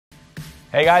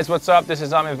Hey guys, what's up? This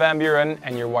is Armin van Buuren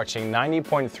and you're watching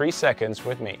 90.3 seconds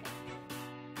with me.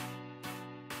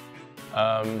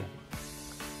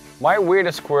 My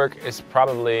weirdest quirk is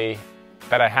probably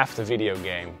that I have to video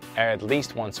game at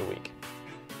least once a week.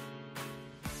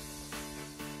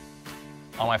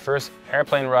 On my first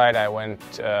airplane ride I went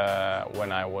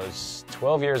when I was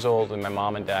 12 years old with my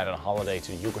mom and dad on a holiday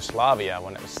to Yugoslavia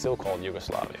when it was still called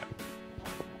Yugoslavia.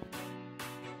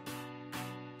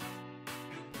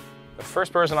 The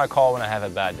first person I call when I have a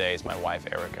bad day is my wife,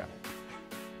 Erica.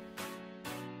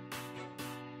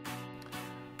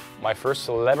 My first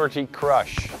celebrity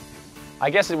crush. I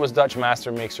guess it was Dutch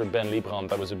master mixer Ben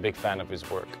Liebrand. I was a big fan of his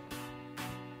work.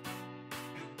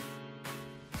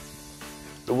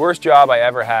 The worst job I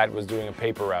ever had was doing a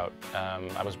paper route.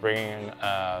 I was bringing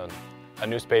a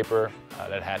newspaper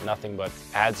that had nothing but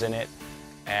ads in it,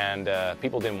 and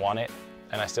people didn't want it,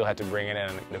 and I still had to bring it in,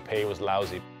 and the pay was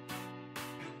lousy.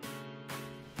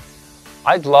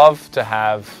 I'd love to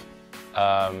have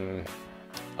a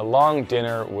long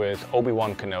dinner with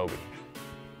Obi-Wan Kenobi.